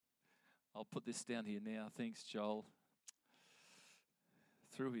I'll put this down here now. Thanks, Joel.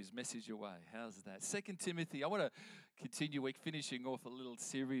 Threw his message away. How's that? 2 Timothy. I want to continue. We're finishing off a little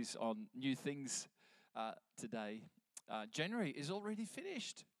series on new things today. January is already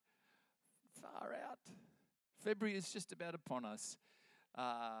finished. Far out. February is just about upon us.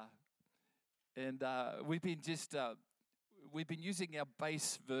 And we've been using our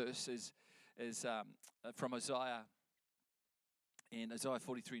base verse as from Isaiah. In Isaiah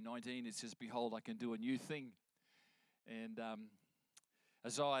 43:19, it says, "Behold, I can do a new thing." And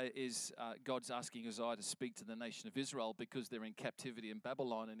Isaiah is, God's asking Isaiah to speak to the nation of Israel because they're in captivity in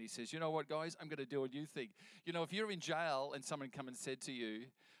Babylon. And he says, you know what, guys, I'm going to do a new thing. You know, if you're in jail and someone come and said to you,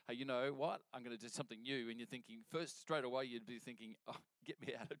 hey, you know what, I'm going to do something new. And you're thinking, first, straight away, you'd be thinking, oh, get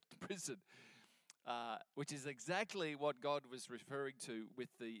me out of prison. Which is exactly what God was referring to with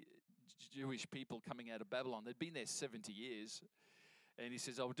the Jewish people coming out of Babylon. They'd been there 70 years. And he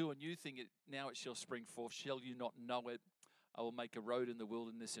says, I will do a new thing. Now it shall spring forth. Shall you not know it? I will make a road in the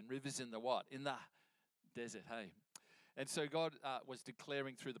wilderness and rivers in the what? In the desert, hey. And so God was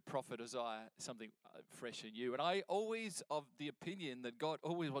declaring through the prophet Isaiah something fresh and new. And I always of the opinion that God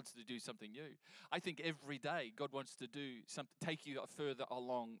always wants to do something new. I think every day God wants to do something, take you further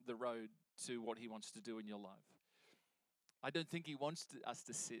along the road to what he wants to do in your life. I don't think he wants us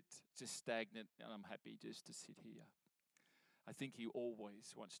to sit just stagnant and I'm happy just to sit here. I think he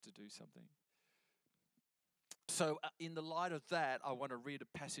always wants to do something. So in the light of that, I want to read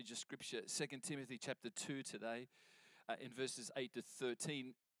a passage of Scripture, 2 Timothy chapter 2 today, in verses 8 to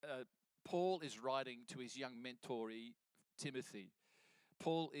 13. Paul is writing to his young mentoree, Timothy.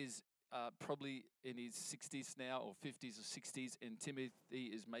 Paul is probably in his 60s now, or 50s or 60s, and Timothy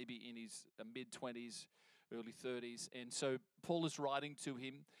is maybe in his mid-20s, early 30s. And so Paul is writing to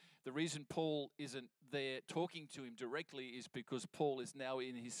him. The reason Paul isn't there talking to him directly is because Paul is now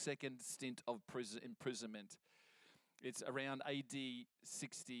in his second stint of imprisonment. It's around AD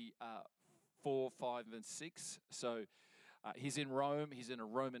 64, 5, and 6. So he's in Rome. He's in a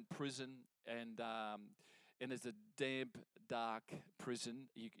Roman prison, and it's a damp, dark prison.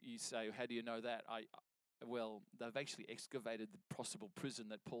 You say, how do you know that? Well, they've actually excavated the possible prison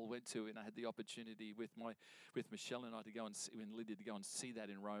that Paul went to, and I had the opportunity with Michelle and I to go and see, and Lydia to go and see that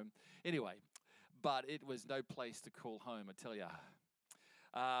in Rome. Anyway, but it was no place to call home, I tell you.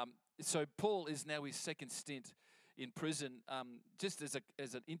 So Paul is now his second stint in prison. Just as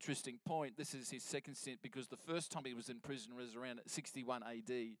an interesting point, this is his second stint because the first time he was in prison was around 61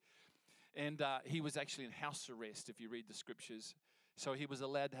 AD. And he was actually in house arrest, if you read the scriptures. So he was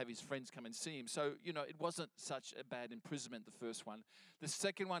allowed to have his friends come and see him. So, you know, it wasn't such a bad imprisonment, the first one. The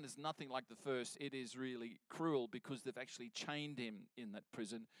second one is nothing like the first. It is really cruel because they've actually chained him in that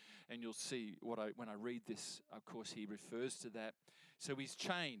prison. And you'll see when I read this, of course, he refers to that. So he's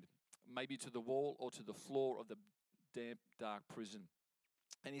chained, maybe to the wall or to the floor of the damp, dark prison.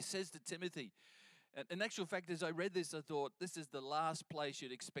 And he says to Timothy, and in actual fact, as I read this, I thought, this is the last place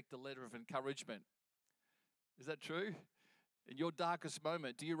you'd expect a letter of encouragement. Is that true? In your darkest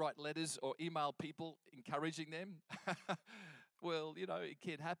moment, do you write letters or email people encouraging them? Well, you know, it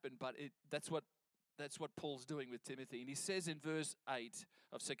can't happen, but that's what Paul's doing with Timothy. And he says in verse 8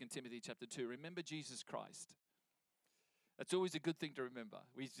 of 2 Timothy chapter 2, remember Jesus Christ. That's always a good thing to remember.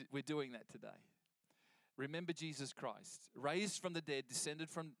 We're doing that today. Remember Jesus Christ, raised from the dead, descended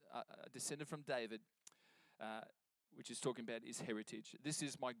from David, which is talking about his heritage. This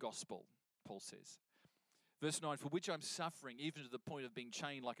is my gospel, Paul says. Verse 9, for which I'm suffering, even to the point of being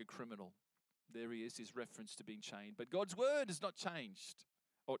chained like a criminal. There he is, his reference to being chained. But God's word is not changed,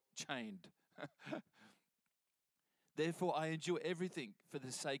 or chained. Therefore, I endure everything for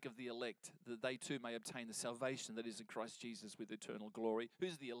the sake of the elect, that they too may obtain the salvation that is in Christ Jesus with eternal glory.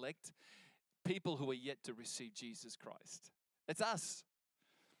 Who's the elect? People who are yet to receive Jesus Christ. It's us.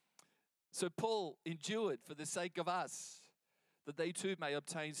 So Paul endured for the sake of us, that they too may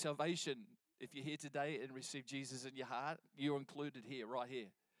obtain salvation. If you're here today and receive Jesus in your heart, you're included here, right here.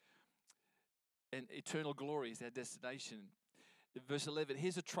 And eternal glory is our destination. Verse 11,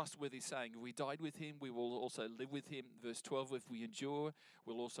 here's a trustworthy saying. If we died with him, we will also live with him. Verse 12, if we endure,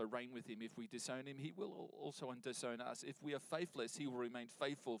 we'll also reign with him. If we disown him, he will also disown us. If we are faithless, he will remain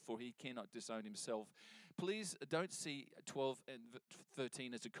faithful, for he cannot disown himself. Please don't see 12 and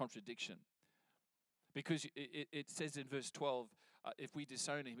 13 as a contradiction. Because it says in verse 12, if we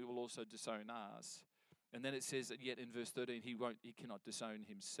disown him, he will also disown us. And then it says, yet in verse 13, he cannot disown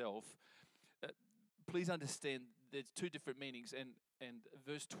himself. Please understand there's two different meanings, and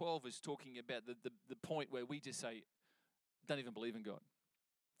verse 12 is talking about the point where we just say, don't even believe in God.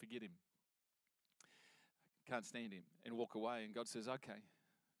 Forget him. Can't stand him, and walk away. And God says, okay,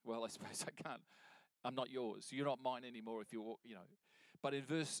 Well, I suppose I can't. I'm not yours. You're not mine anymore if you're, But in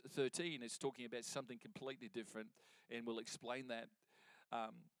verse 13, it's talking about something completely different, and we'll explain that.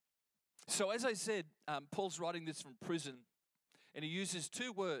 Um, so as I said, Paul's writing this from prison, and he uses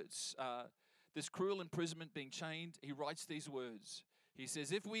two words. This cruel imprisonment, being chained, he writes these words. He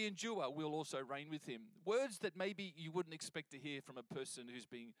says, if we endure, we'll also reign with him. Words that maybe you wouldn't expect to hear from a person who's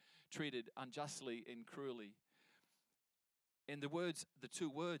being treated unjustly and cruelly. And the two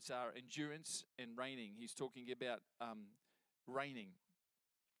words are endurance and reigning. He's talking about reigning.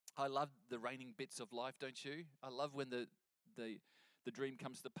 I love the reigning bits of life, don't you? I love when the dream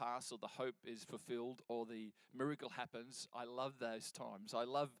comes to pass, or the hope is fulfilled, or the miracle happens. I love those times. I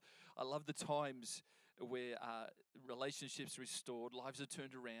love the times where relationships restored, lives are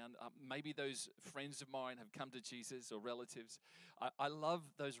turned around. Maybe those friends of mine have come to Jesus, or relatives. I love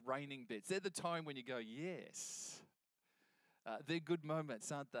those reigning bits. They're the time when you go, yes. They're good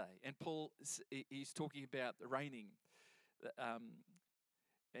moments, aren't they? And Paul, he's talking about reigning.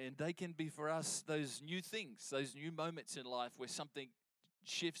 And they can be for us those new things, those new moments in life where something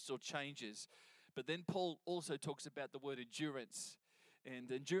shifts or changes. But then Paul also talks about the word endurance. And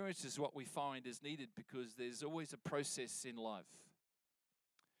endurance is what we find is needed because there's always a process in life.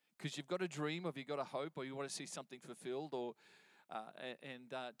 Because you've got a dream, or you've got a hope, or you want to see something fulfilled, or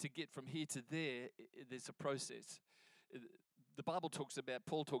to get from here to there, there's a process. The Bible talks about,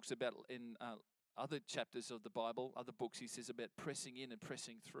 Paul talks about in other chapters of the Bible, other books, he says about pressing in and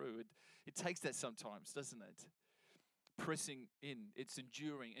pressing through. It takes that sometimes, doesn't it? Pressing in, it's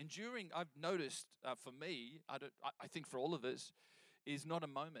enduring. Enduring, I've noticed for me, I think for all of us, is not a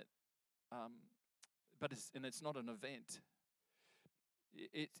moment, but it's not an event.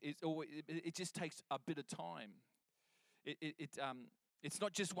 It just takes a bit of time. It's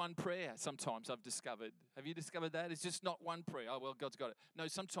not just one prayer sometimes, I've discovered. Have you discovered that? It's just not one prayer. Oh, well, God's got it. No,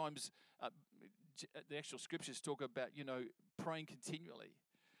 sometimes the actual scriptures talk about, praying continually.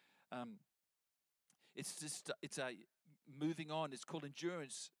 It's a moving on. It's called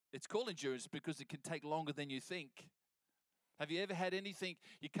endurance. It's called endurance because it can take longer than you think. Have you ever had anything,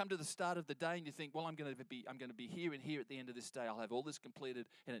 you come to the start of the day and you think, well, I'm going to be here and here at the end of this day. I'll have all this completed,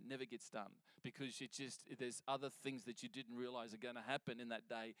 and it never gets done because there's other things that you didn't realize are going to happen in that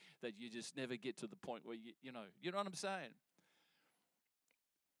day that you just never get to the point where you know what I'm saying?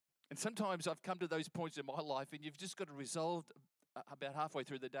 And sometimes I've come to those points in my life and you've just got to resolve about halfway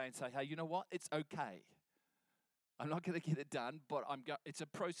through the day and say, hey, you know what? It's okay. I'm not going to get it done, but it's a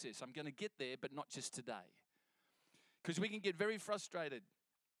process. I'm going to get there, but not just today. Because we can get very frustrated,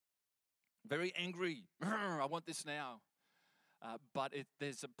 very angry. I want this now. But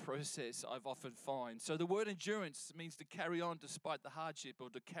there's a process I've often find. So the word endurance means to carry on despite the hardship, or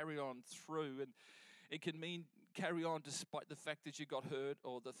to carry on through. And it can mean carry on despite the fact that you got hurt,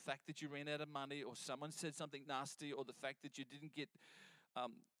 or the fact that you ran out of money, or someone said something nasty, or the fact that you didn't get,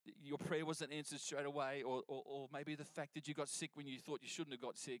 your prayer wasn't answered straight away, or maybe the fact that you got sick when you thought you shouldn't have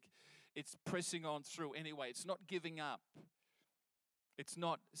got sick. It's pressing on through anyway. It's not giving up. It's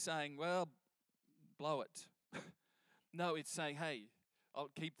not saying, well, blow it. No, it's saying, hey,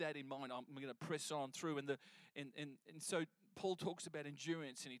 I'll keep that in mind. I'm going to press on through. And so Paul talks about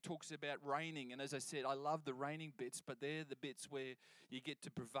endurance, and he talks about reigning. And as I said, I love the reigning bits, but they're the bits where you get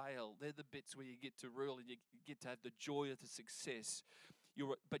to prevail. They're the bits where you get to rule and you get to have the joy of the success.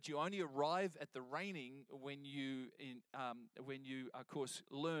 But you only arrive at the reigning when you, of course,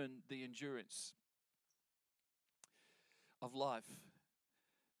 learn the endurance of life.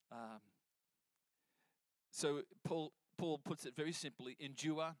 So Paul puts it very simply: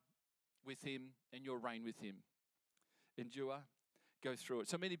 endure with him, and you'll reign with him. Endure, go through it.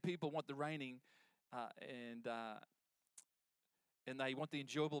 So many people want the reigning, and they want the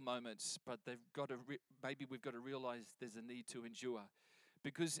enjoyable moments, but maybe we've got to realize there's a need to endure.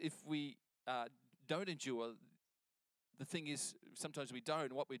 Because if we don't endure, the thing is, sometimes we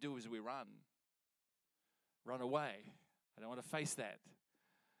don't. What we do is we run away. I don't want to face that.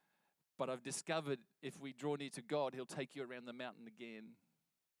 But I've discovered if we draw near to God, he'll take you around the mountain again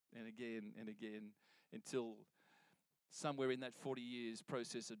and again and again until somewhere in that 40 years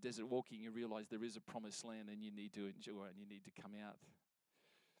process of desert walking, you realize there is a promised land and you need to endure and you need to come out.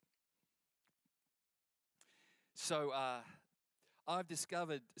 So, I've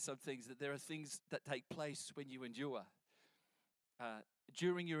discovered some things, that there are things that take place when you endure.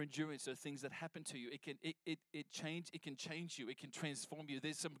 During your endurance, there are things that happen to you. It can change you. It can transform you.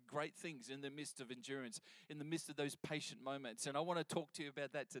 There's some great things in the midst of endurance, in the midst of those patient moments. And I want to talk to you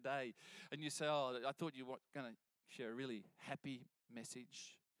about that today. And you say, oh, I thought you were going to share a really happy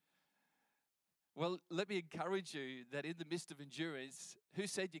message. Well, let me encourage you that in the midst of endurance, who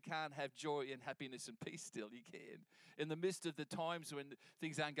said you can't have joy and happiness and peace still? You can. In the midst of the times when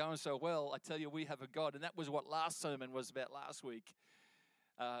things aren't going so well, I tell you, we have a God. And that was what last sermon was about last week.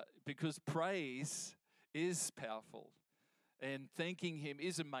 Because praise is powerful and thanking Him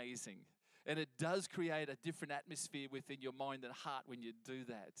is amazing. And it does create a different atmosphere within your mind and heart when you do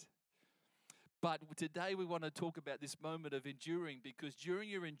that. But today we want to talk about this moment of enduring, because during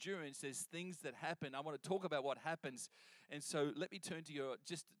your endurance, there's things that happen. I want to talk about what happens. And so let me turn to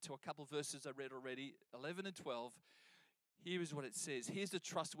just to a couple of verses I read already, 11 and 12. Here is what it says. Here's the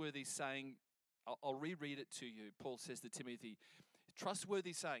trustworthy saying. I'll reread it to you. Paul says to Timothy,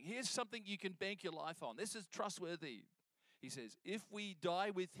 trustworthy saying. Here's something you can bank your life on. This is trustworthy. He says, if we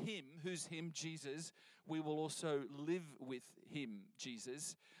die with Him, who's Him, Jesus, we will also live with Him,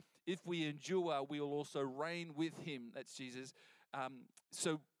 Jesus. If we endure, we will also reign with Him. That's Jesus.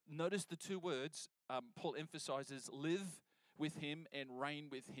 So notice the two words. Paul emphasizes live with Him and reign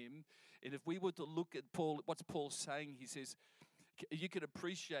with Him. And if we were to look at Paul, what's Paul saying? He says, you can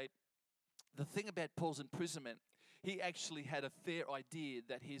appreciate the thing about Paul's imprisonment. He actually had a fair idea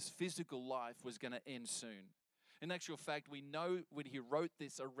that his physical life was going to end soon. In actual fact, we know when he wrote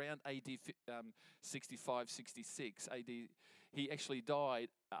this around AD 65, 66 AD, he actually died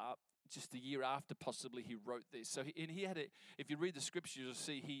just a year after possibly he wrote this. So he had it. If you read the scriptures, you'll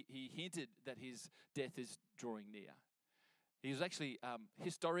see he hinted that his death is drawing near. He was actually,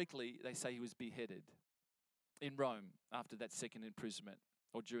 historically, they say he was beheaded in Rome after that second imprisonment,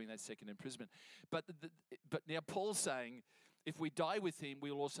 or during that second imprisonment. But now Paul's saying, if we die with Him,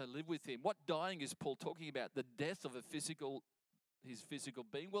 we will also live with Him. What dying is Paul talking about? The death of his physical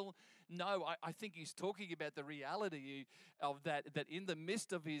being? Well, no, I think he's talking about the reality of that in the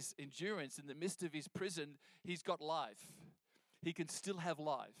midst of his endurance, in the midst of his prison, he's got life. He can still have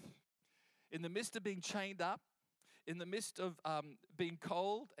life. In the midst of being chained up, in the midst of being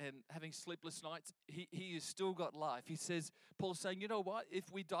cold and having sleepless nights, he has still got life. He says, Paul's saying, you know what?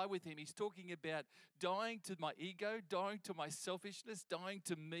 If we die with Him, he's talking about dying to my ego, dying to my selfishness, dying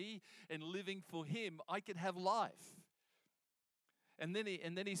to me, and living for Him. I can have life. And then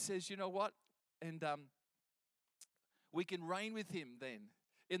he says, you know what? And we can reign with Him then.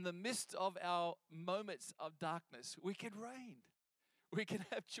 In the midst of our moments of darkness, we can reign. We can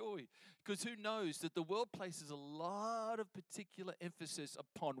have joy. Because who knows that the world places a lot of particular emphasis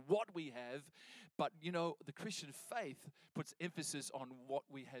upon what we have. But, you know, the Christian faith puts emphasis on what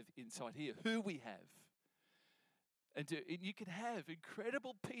we have inside here, who we have. And you can have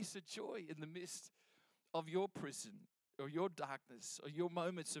incredible peace and joy in the midst of your prison, or your darkness, or your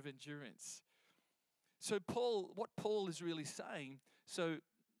moments of endurance. So what Paul is really saying,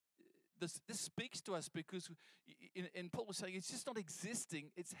 this speaks to us because, and Paul was saying, it's just not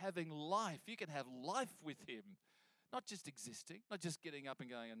existing, it's having life. You can have life with Him, not just existing, not just getting up and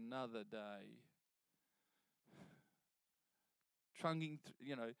going another day, trunking,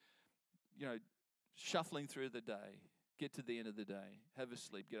 shuffling through the day. Get to the end of the day, have a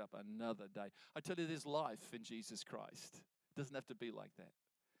sleep, get up another day. I tell you, there's life in Jesus Christ. It doesn't have to be like that.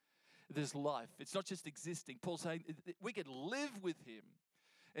 There's life. It's not just existing. Paul's saying we can live with Him.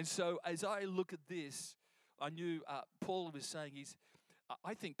 And so as I look at this, I knew Paul was saying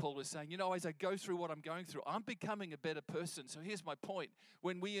I think Paul was saying, as I go through what I'm going through, I'm becoming a better person. So here's my point.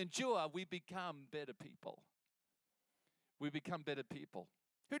 When we endure, we become better people. We become better people.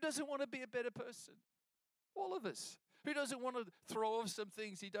 Who doesn't want to be a better person? All of us. Who doesn't want to throw off some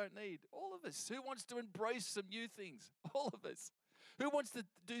things you don't need? All of us. Who wants to embrace some new things? All of us. Who wants to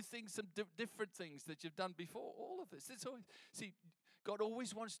do some different things that you've done before? All of us. See, God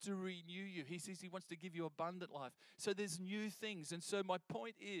always wants to renew you. He says He wants to give you abundant life. So there's new things. And so my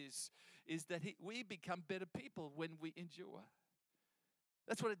point is that we become better people when we endure.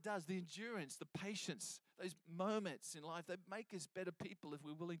 That's what it does. The endurance, the patience, those moments in life, they make us better people if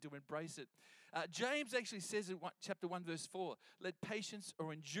we're willing to embrace it. James actually says in chapter 1, verse 4, let patience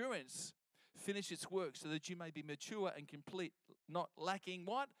or endurance finish its work so that you may be mature and complete, not lacking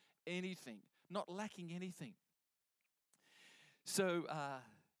what? Anything. Not lacking anything. So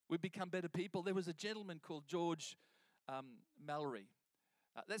we become better people. There was a gentleman called George Mallory.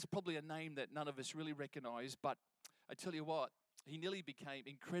 That's probably a name that none of us really recognize, but I tell you what, he nearly became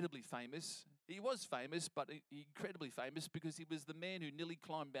incredibly famous. He was famous, but incredibly famous because he was the man who nearly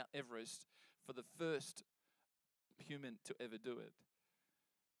climbed Mount Everest for the first human to ever do it.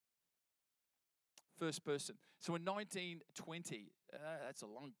 First person. So in 1920, that's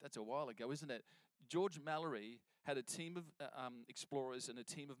a while ago, isn't it? George Mallory had a team of explorers and a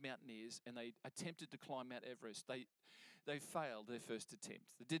team of mountaineers, and they attempted to climb Mount Everest. they failed their first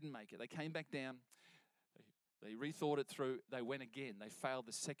attempt. They didn't make it. They came back down. They rethought it through. They went again. They failed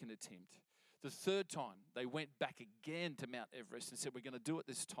the second attempt. The third time, they went back again to Mount Everest and said, we're going to do it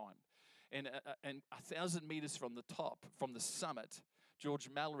this time. And 1,000 meters from the top, from the summit, George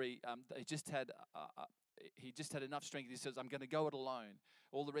Mallory, he just had enough strength. He says, I'm going to go it alone.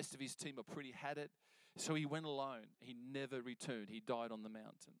 All the rest of his team had it. So he went alone. He never returned. He died on the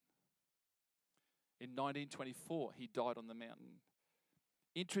mountain. In 1924, he died on the mountain.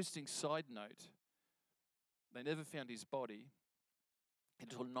 Interesting side note, they never found his body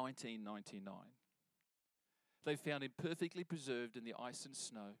until 1999. They found him perfectly preserved in the ice and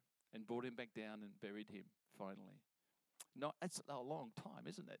snow and brought him back down and buried him finally. No, that's a long time,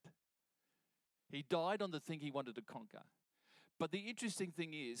 isn't it? He died on the thing he wanted to conquer. But the interesting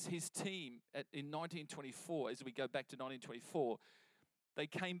thing is, his team in 1924, as we go back to 1924, they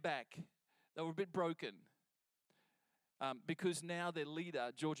came back. They were a bit broken because now their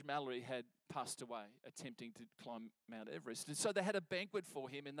leader, George Mallory, had passed away attempting to climb Mount Everest. And so they had a banquet for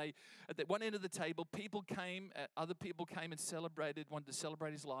him, and they, at the one end of the table, other people came and celebrated, wanted to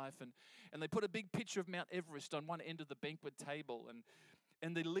celebrate his life, and they put a big picture of Mount Everest on one end of the banquet table.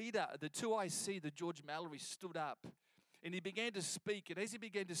 And the leader, the 2IC, the George Mallory, stood up, and he began to speak. And as he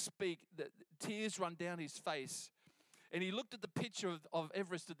began to speak, the tears run down his face. And he looked at the picture of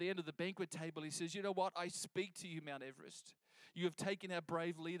Everest at the end of the banquet table. He says, you know what? I speak to you, Mount Everest. You have taken our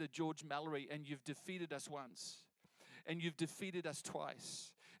brave leader, George Mallory, and you've defeated us once. And you've defeated us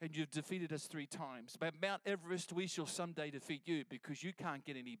twice. And you've defeated us 3 times. But Mount Everest, we shall someday defeat you because you can't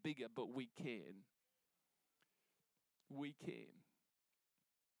get any bigger, but we can. We can.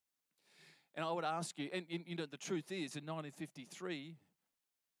 And I would ask you, and you know, the truth is, in 1953,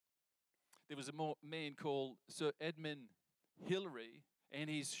 there was a man called Sir Edmund Hillary and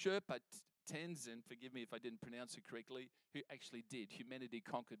his Sherpa Tenzin, forgive me if I didn't pronounce it correctly, who actually did. Humanity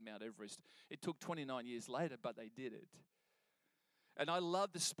conquered Mount Everest. It took 29 years later, but they did it. And I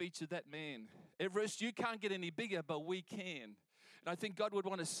love the speech of that man. Everest, you can't get any bigger, but we can. And I think God would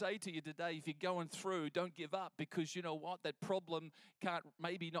want to say to you today, if you're going through, don't give up, because you know what? That problem can't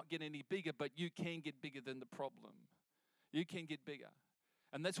maybe not get any bigger, but you can get bigger than the problem. You can get bigger.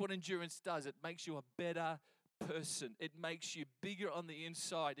 And that's what endurance does. It makes you a better person. It makes you bigger on the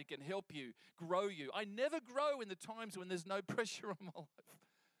inside. It can help you, grow you. I never grow in the times when there's no pressure on my life.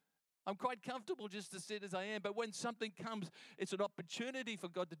 I'm quite comfortable just to sit as I am. But when something comes, it's an opportunity for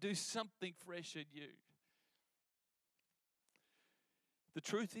God to do something fresh in you. The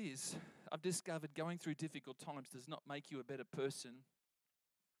truth is, I've discovered going through difficult times does not make you a better person,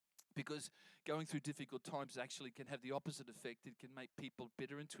 because going through difficult times actually can have the opposite effect. It can make people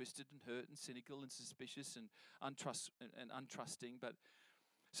bitter and twisted and hurt and cynical and suspicious and untrusting. But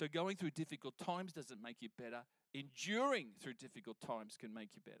so going through difficult times doesn't make you better. Enduring through difficult times can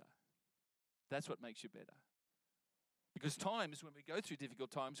make you better. That's what makes you better. Because times when we go through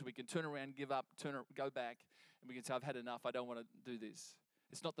difficult times, we can turn around, give up, go back, and we can say, I've had enough, I don't want to do this.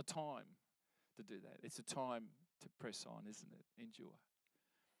 It's not the time to do that. It's a time to press on, isn't it? Endure.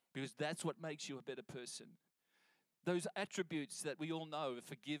 Because that's what makes you a better person. Those attributes that we all know are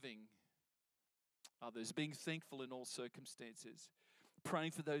forgiving others, being thankful in all circumstances,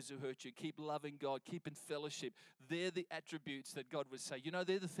 praying for those who hurt you, keep loving God, keep in fellowship. They're the attributes that God would say, you know,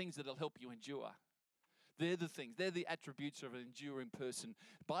 they're the things that will help you endure. They're the things. They're the attributes of an enduring person.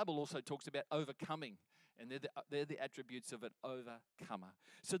 The Bible also talks about overcoming, and they're the attributes of an overcomer.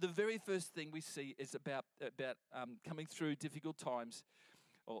 So the very first thing we see is about coming through difficult times,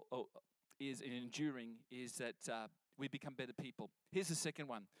 is in enduring, is that we become better people. Here's the second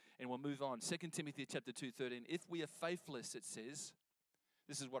one, and we'll move on. 2 Timothy chapter 2:13. If we are faithless, it says,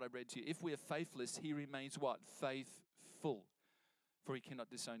 this is what I read to you. If we are faithless, he remains what? Faithful, for he cannot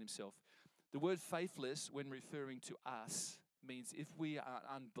disown himself. The word faithless, when referring to us, means if we are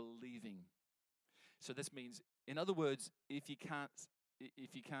unbelieving. So this means, in other words, if you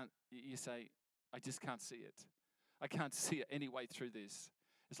say, I just can't see it. I can't see it any way through this.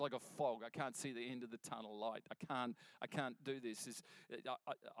 It's like a fog. I can't see the end of the tunnel light. I can't do this.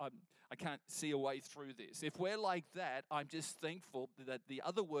 I can't see a way through this. If we're like that, I'm just thankful that the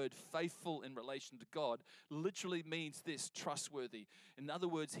other word, faithful, in relation to God, literally means this: trustworthy. In other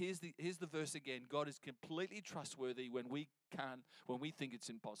words, here's the verse again. God is completely trustworthy when we think it's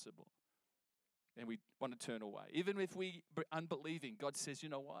impossible, and we want to turn away. Even if we are unbelieving, God says, you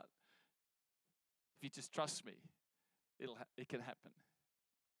know what? If you just trust me, it can happen.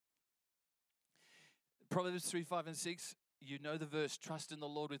 Proverbs 3, 5, and 6, you know the verse, trust in the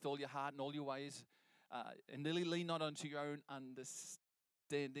Lord with all your heart and all your ways, and lean not onto your own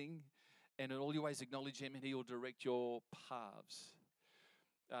understanding, and in all your ways acknowledge him, and he will direct your paths.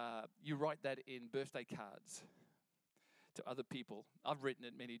 You write that in birthday cards to other people. I've written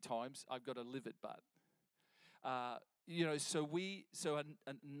it many times. I've got to live it, but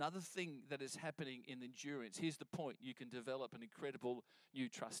another thing that is happening in endurance. Here's the point: you can develop an incredible new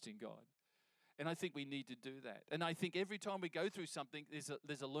trust in God, and I think we need to do that. And I think every time we go through something,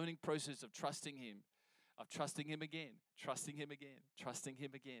 there's a learning process of trusting Him, of trusting Him again, trusting Him again, trusting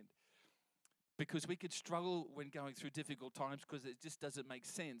Him again. Because we could struggle when going through difficult times because it just doesn't make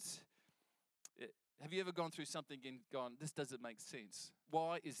sense. Have you ever gone through something and gone, this doesn't make sense?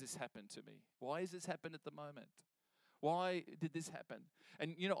 Why is this happened to me? Why is this happened at the moment? Why did this happen?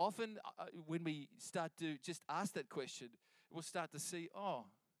 And, often when we start to just ask that question, we'll start to see,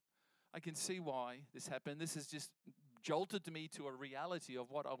 I can see why this happened. This has just jolted me to a reality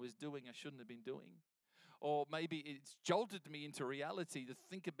of what I was doing I shouldn't have been doing. Or maybe it's jolted me into reality to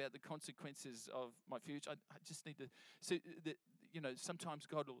think about the consequences of my future. I just need to see that, sometimes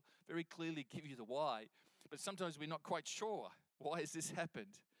God will very clearly give you the why, but sometimes we're not quite sure. Why has this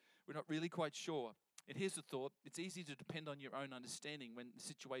happened? We're not really quite sure. And here's the thought: it's easy to depend on your own understanding when the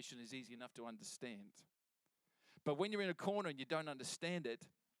situation is easy enough to understand. But when you're in a corner and you don't understand it,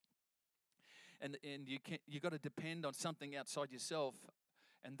 and you've got to depend on something outside yourself,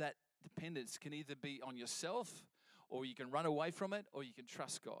 and that dependence can either be on yourself, or you can run away from it, or you can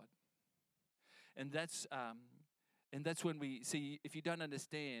trust God. And that's when we see, if you don't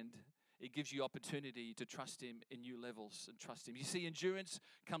understand, it gives you opportunity to trust Him in new levels and trust Him. You see, endurance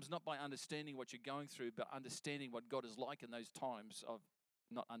comes not by understanding what you're going through, but understanding what God is like in those times of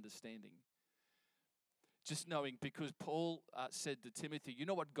not understanding. Just knowing, because Paul said to Timothy, you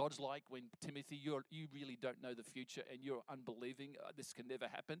know what God's like when, Timothy, you really don't know the future and you're unbelieving, this can never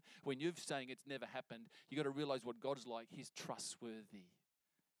happen. When you're saying it's never happened, you got to realize what God's like. He's trustworthy,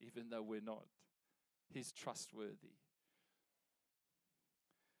 even though we're not. He's trustworthy.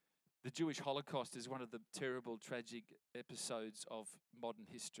 The Jewish Holocaust is one of the terrible, tragic episodes of modern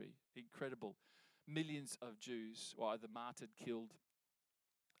history. Incredible. Millions of Jews were either martyred, killed,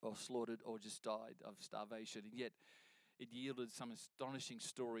 or slaughtered, or just died of starvation. And yet it yielded some astonishing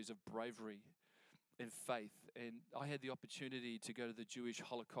stories of bravery and faith. And I had the opportunity to go to the Jewish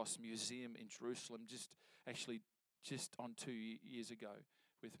Holocaust Museum in Jerusalem just on 2 years ago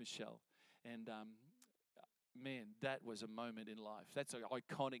with Michelle. And man, that was a moment in life. That's an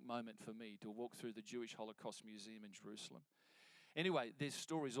iconic moment for me, to walk through the Jewish Holocaust Museum in Jerusalem. Anyway, there's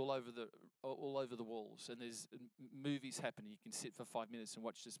stories all over the walls, and there's movies happening. You can sit for 5 minutes and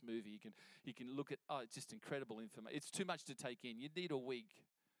watch this movie. You can look at, it's just incredible information. It's too much to take in. You'd need a week.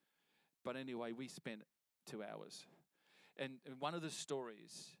 But anyway, we spent 2 hours. And one of the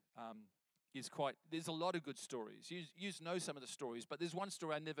stories there's a lot of good stories. You know some of the stories, but there's one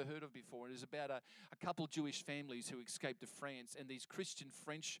story I never heard of before. It is about a couple Jewish families who escaped to France, and these Christian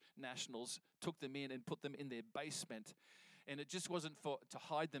French nationals took them in and put them in their basement. And it just wasn't to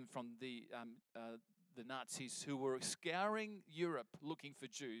hide them from the Nazis, who were scouring Europe looking for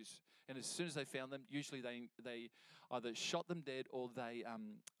Jews. And as soon as they found them, usually they either shot them dead, or they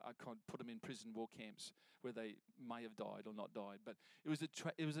put them in prison war camps where they may have died or not died. But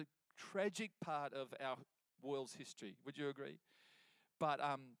it was a tragic part of our world's history. Would you agree? But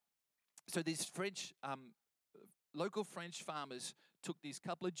so these local French farmers took these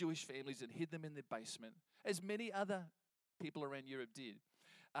couple of Jewish families and hid them in their basement, as many other people around Europe did.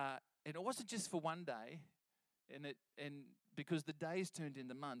 And it wasn't just for one day, and because the days turned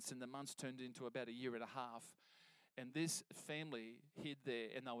into months, and the months turned into about a year and a half. And this family hid there,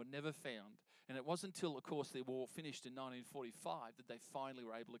 and they were never found. And it wasn't until, of course, the war finished in 1945 that they finally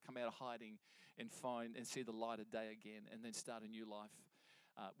were able to come out of hiding and see the light of day again, and then start a new life,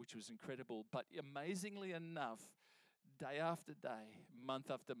 which was incredible. But amazingly enough, day after day,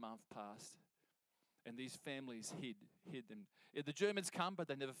 month after month passed, and these families hid them. The Germans come, but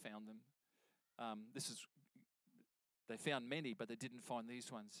they never found them. They found many, but they didn't find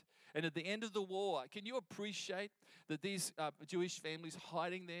these ones. And at the end of the war, can you appreciate that these Jewish families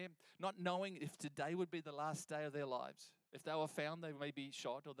hiding there, not knowing if today would be the last day of their lives? If they were found, they may be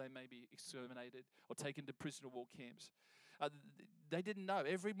shot, or they may be exterminated, or taken to prisoner war camps. They didn't know.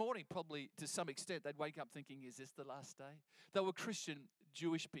 Every morning, probably to some extent, they'd wake up thinking, is this the last day? They were Christian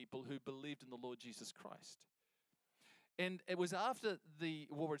Jewish people who believed in the Lord Jesus Christ. And it was after the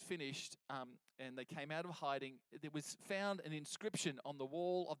war had finished, and they came out of hiding, there was found an inscription on the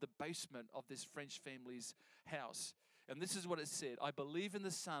wall of the basement of this French family's house. And this is what it said: I believe in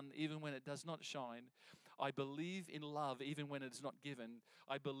the sun even when it does not shine. I believe in love even when it is not given.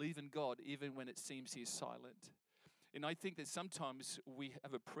 I believe in God even when it seems He is silent. And I think that sometimes we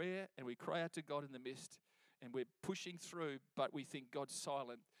have a prayer and we cry out to God in the midst and we're pushing through, but we think God's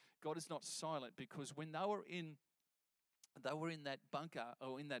silent. God is not silent, because when they were in that bunker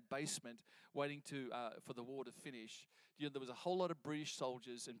or in that basement waiting for the war to finish, there was a whole lot of British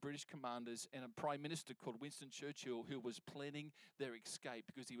soldiers and British commanders and a prime minister called Winston Churchill who was planning their escape,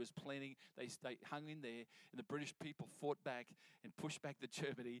 because he was planning, they hung in there, and the British people fought back and pushed back the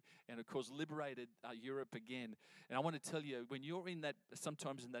Germany and, of course, liberated Europe again. And I want to tell you, when you're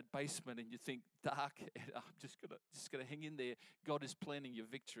sometimes in that basement and you think dark, and I'm just gonna hang in there, God is planning your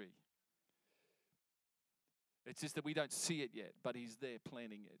victory. It's just that we don't see it yet, but He's there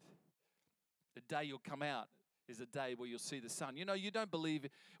planning it. The day you'll come out is a day where you'll see the sun. You don't believe,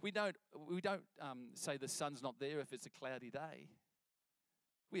 we don't say the sun's not there if it's a cloudy day.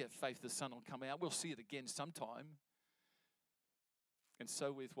 We have faith the sun will come out. We'll see it again sometime. And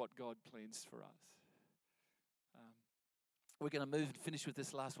so with what God plans for us. We're going to move and finish with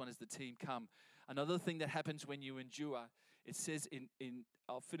this last one as the team come. Another thing that happens when you endure, it says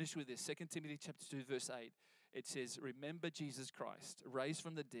I'll finish with this, 2 Timothy chapter 2, verse 8. It says, remember Jesus Christ, raised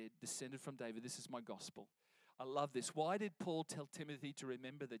from the dead, descended from David. This is my gospel. I love this. Why did Paul tell Timothy to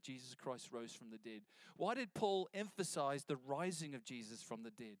remember that Jesus Christ rose from the dead? Why did Paul emphasize the rising of Jesus from the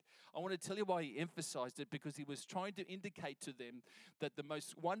dead? I want to tell you why he emphasized it, because he was trying to indicate to them that the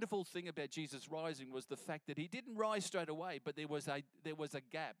most wonderful thing about Jesus rising was the fact that he didn't rise straight away, but there was a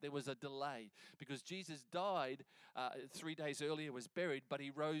gap, there was a delay, because Jesus died 3 days earlier, was buried, but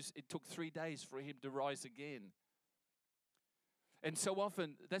he rose. It took 3 days for him to rise again. And so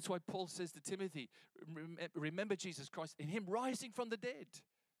often, that's why Paul says to Timothy, remember Jesus Christ and Him rising from the dead.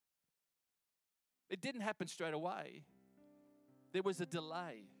 It didn't happen straight away. There was a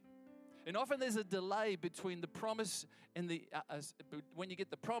delay. And often there's a delay between the promise and when you get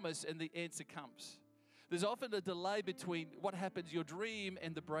the promise and the answer comes. There's often a delay between what happens, your dream,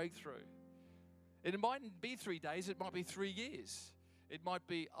 and the breakthrough. And it mightn't be 3 days, it might be 3 years. It might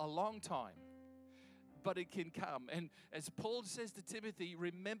be a long time. But it can come. And as Paul says to Timothy,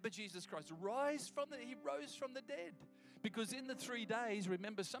 remember Jesus Christ. He rose from the dead. Because in the 3 days,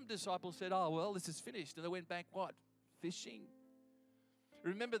 remember, some disciples said, oh, well, this is finished. And they went back, what? Fishing.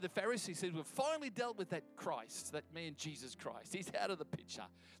 Remember, the Pharisees said, we've finally dealt with that Christ, that man Jesus Christ. He's out of the picture.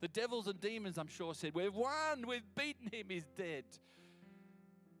 The devils and demons, I'm sure, said, we've won. We've beaten him. He's dead.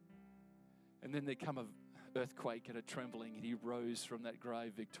 And then there come an earthquake and a trembling, and he rose from that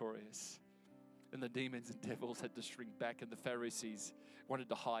grave victorious. And the demons and devils had to shrink back, and the Pharisees wanted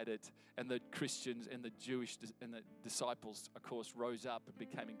to hide it. And the Christians and the Jewish and the disciples, of course, rose up and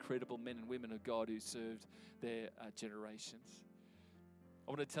became incredible men and women of God who served their generations.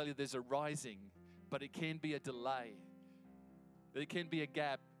 I want to tell you, there's a rising, but it can be a delay. There can be a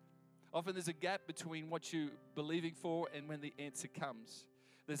gap. Often there's a gap between what you're believing for and when the answer comes.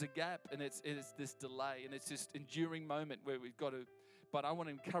 There's a gap, and it's this delay, and it's this enduring moment where we've got to. But I want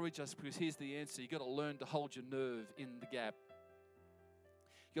to encourage us, because here's the answer. You've got to learn to hold your nerve in the gap.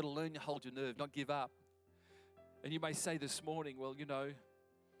 You've got to learn to hold your nerve, not give up. And you may say this morning, well,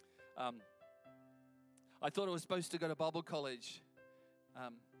 I thought I was supposed to go to Bible college.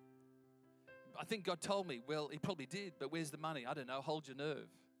 I think God told me. Well, He probably did, but where's the money? I don't know. Hold your nerve.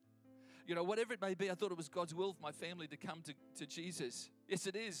 Whatever it may be, I thought it was God's will for my family to come to Jesus. Yes,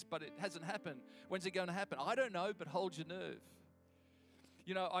 it is, but it hasn't happened. When's it going to happen? I don't know, but hold your nerve.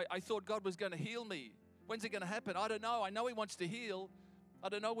 I thought God was going to heal me. When's it going to happen? I don't know. I know He wants to heal. I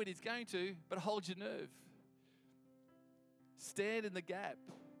don't know when He's going to, but hold your nerve. Stand in the gap.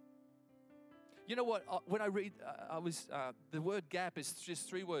 You know what? When I read, the word gap is just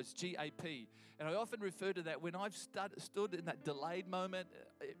 3 words, G-A-P. And I often refer to that when I've stood in that delayed moment,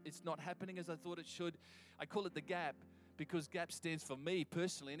 it's not happening as I thought it should. I call it the gap, because gap stands for me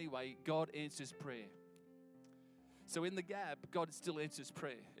personally anyway. God answers prayer. So in the gap, God still answers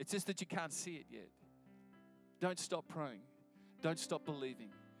prayer. It's just that you can't see it yet. Don't stop praying. Don't stop believing.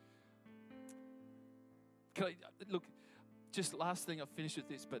 Look, just last thing, I'll finish with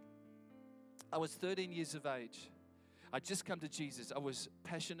this, but I was 13 years of age. I'd just come to Jesus. I was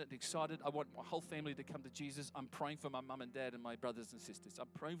passionate and excited. I want my whole family to come to Jesus. I'm praying for my mum and dad and my brothers and sisters. I'm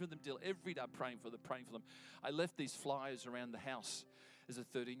praying for them every day. I'm praying for them. I left these flyers around the house as a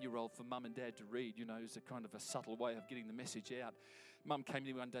 13-year-old for mum and dad to read. It's a kind of a subtle way of getting the message out. Mum came to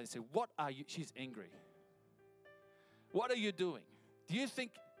me one day and said, what are you? She's angry. What are you doing? Do you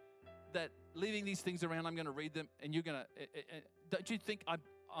think that leaving these things around, I'm going to read them, and you're going to, don't you think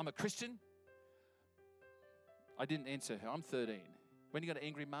I'm a Christian? I didn't answer her. I'm 13. When you got an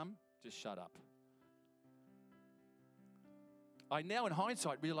angry mum, just shut up. I now, in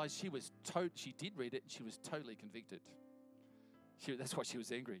hindsight, realize she did read it and she was totally convicted. That's why she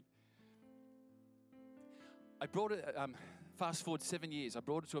was angry. I brought it, fast forward 7 years, I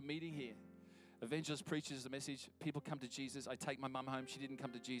brought it to a meeting here. Evangelist preaches the message. People come to Jesus. I take my mum home. She didn't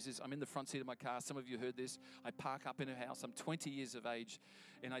come to Jesus. I'm in the front seat of my car. Some of you heard this. I park up in her house. I'm 20 years of age.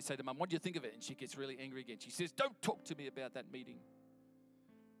 And I say to Mum, what do you think of it? And she gets really angry again. She says, don't talk to me about that meeting.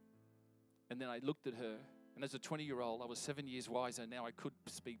 And then I looked at her. And as a 20-year-old, I was 7 years wiser. Now I could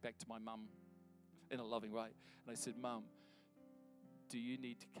speak back to my mum in a loving way. And I said, Mum, do you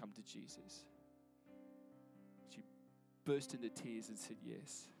need to come to Jesus? She burst into tears and said,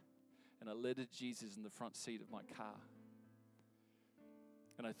 yes. And I led her to Jesus in the front seat of my car.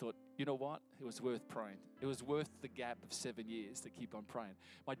 And I thought, you know what? It was worth praying. It was worth the gap of 7 years to keep on praying.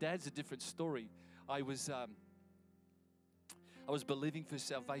 My dad's a different story. I was believing for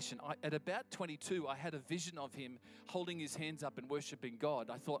salvation. At about 22, I had a vision of him holding his hands up and worshiping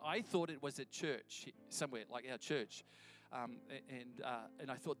God. I thought it was at church, somewhere like our church. And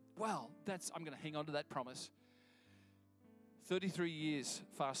I thought, wow, I'm going to hang on to that promise. 33 years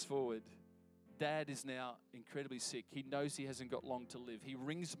fast forward, Dad is now incredibly sick. He knows he hasn't got long to live. He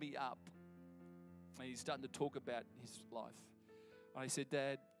rings me up and he's starting to talk about his life. And I said,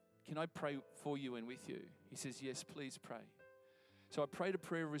 Dad, can I pray for you and with you? He says, yes, please pray. So I prayed a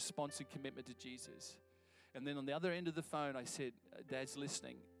prayer of response and commitment to Jesus. And then on the other end of the phone, I said, Dad's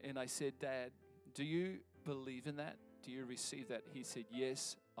listening. And I said, Dad, do you believe in that? Do you receive that? He said,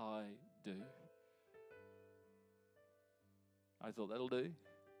 yes, I do. I thought, that'll do.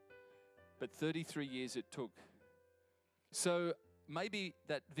 But 33 years it took. So maybe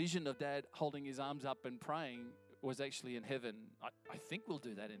that vision of Dad holding his arms up and praying was actually in heaven. I think we'll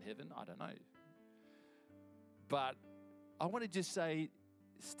do that in heaven. I don't know. But I want to just say,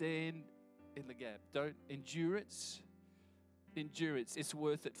 stand in the gap. Don't endurance. It's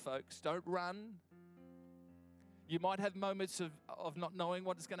worth it, folks. Don't run. You might have moments of not knowing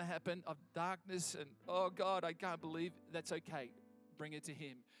what is going to happen, of darkness, and, oh, God, I can't believe. That's okay. Bring it to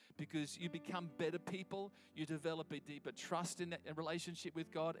Him, because you become better people. You develop a deeper trust in that relationship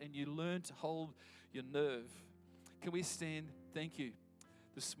with God, and you learn to hold your nerve. Can we stand? Thank you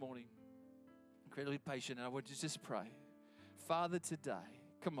this morning. Incredibly patient, and I want you to just pray. Father, today,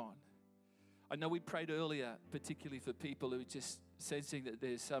 come on. I know we prayed earlier, particularly for people who are just sensing that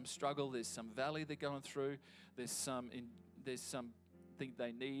there's some struggle, there's some valley they're going through, there's something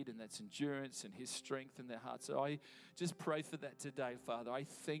they need, and that's endurance and His strength in their heart. So I just pray for that today, Father. I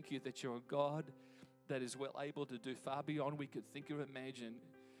thank you that you're a God that is well able to do far beyond we could think or imagine.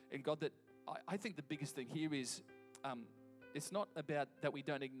 And God, that I think the biggest thing here is it's not about that we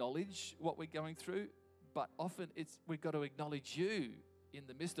don't acknowledge what we're going through, but often we've got to acknowledge you in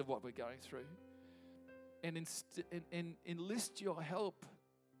the midst of what we're going through, and enlist your help.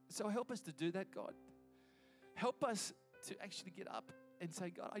 So help us to do that, God. Help us to actually get up and say,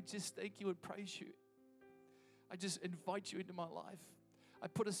 God, I just thank you and praise you. I just invite you into my life. I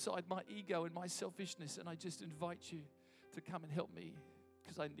put aside my ego and my selfishness, and I just invite you to come and help me,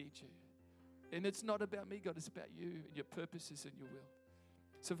 because I need you. And it's not about me, God, it's about you and your purposes and your will.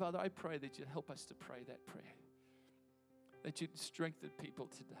 So, Father, I pray that you'd help us to pray that prayer, that you'd strengthen people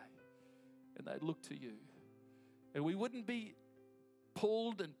today, and they'd look to you. And we wouldn't be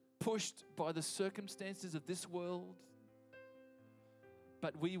pulled and pushed by the circumstances of this world,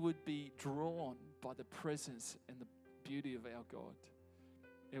 but we would be drawn by the presence and the beauty of our God.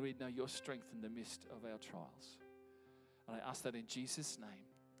 And we'd know your strength in the midst of our trials. And I ask that in Jesus' name.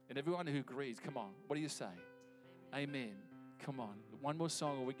 And everyone who agrees, come on, what do you say? Amen. Amen. Come on. One more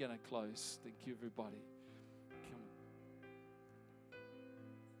song or we're going to close. Thank you, everybody.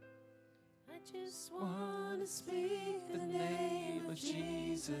 I just want to speak the name of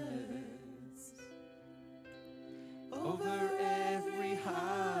Jesus over every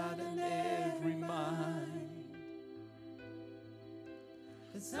heart and every mind.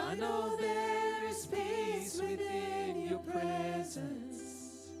 'Cause I know there is peace within your presence.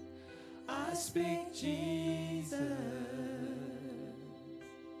 I speak Jesus.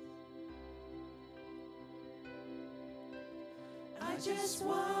 I just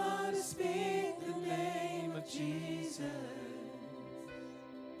want to speak the name of Jesus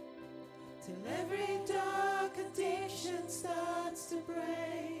till every dark addiction starts to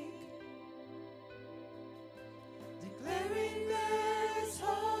break, declaring there is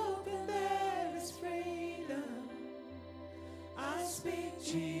hope and there is freedom. I speak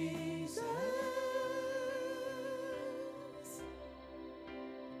Jesus.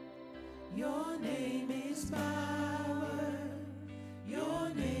 Your name is power. Your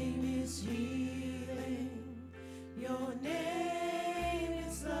name is healing. Your name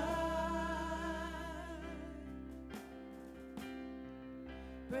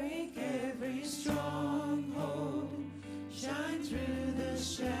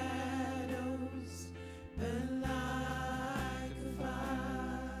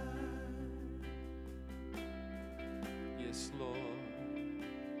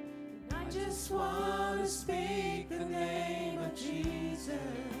just want to speak the name of Jesus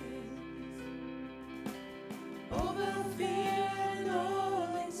over fear and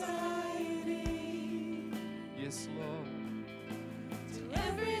all anxiety. Yes, Lord. To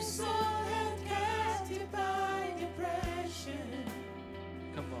every soul held captive by depression,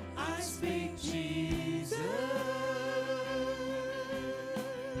 Come on. I speak Jesus.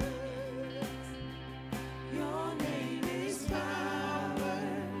 Your name is power.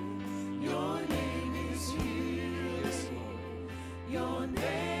 Your name is healing. Your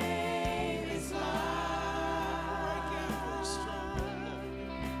name is life.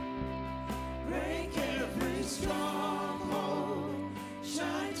 Break every stronghold.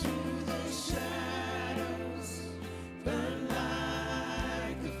 Shine through the shadows. Burn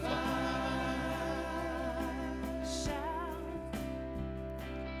like a fire.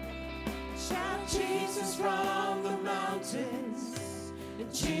 Shout Jesus from the mountains,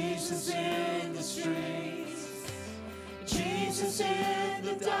 and Jesus in the streets, Jesus in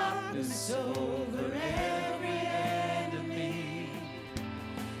the darkness over every enemy.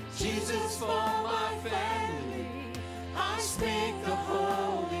 Jesus for my family, I speak the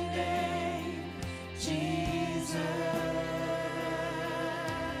holy name, Jesus.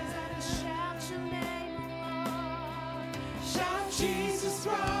 Shout your name, Lord. Shout Jesus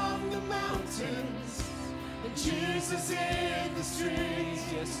from the mountains, and Jesus in the streets.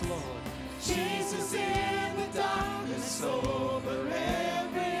 Yes, Lord. Jesus in the darkness over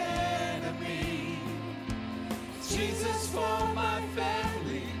every enemy. Jesus for my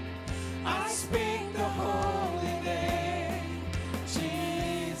family, I speak the holy name,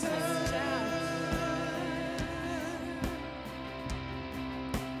 Jesus.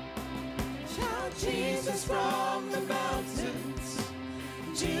 Shout Jesus from the mountains,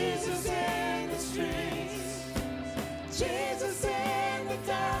 Jesus in the streets, Jesus in the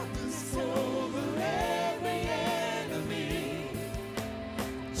darkness over every enemy.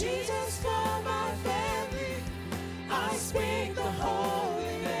 Jesus for my family, I speak the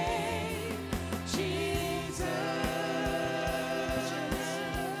holy name, Jesus.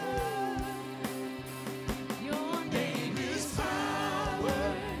 Your name is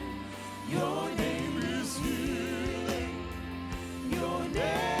power. Your name is healing. Your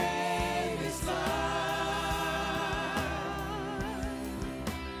name is life.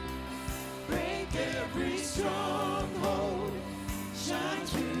 Break every stronghold. Shine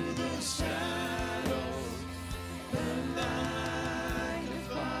through the shadows. Burn like a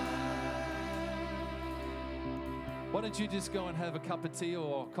fire. Why don't you just go and have a cup of tea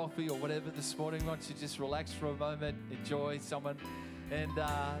or coffee or whatever this morning? Why don't you just relax for a moment, enjoy someone, and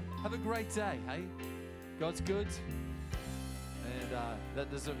have a great day, hey? God's good, and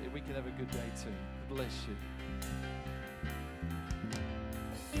we can have a good day too. Bless you.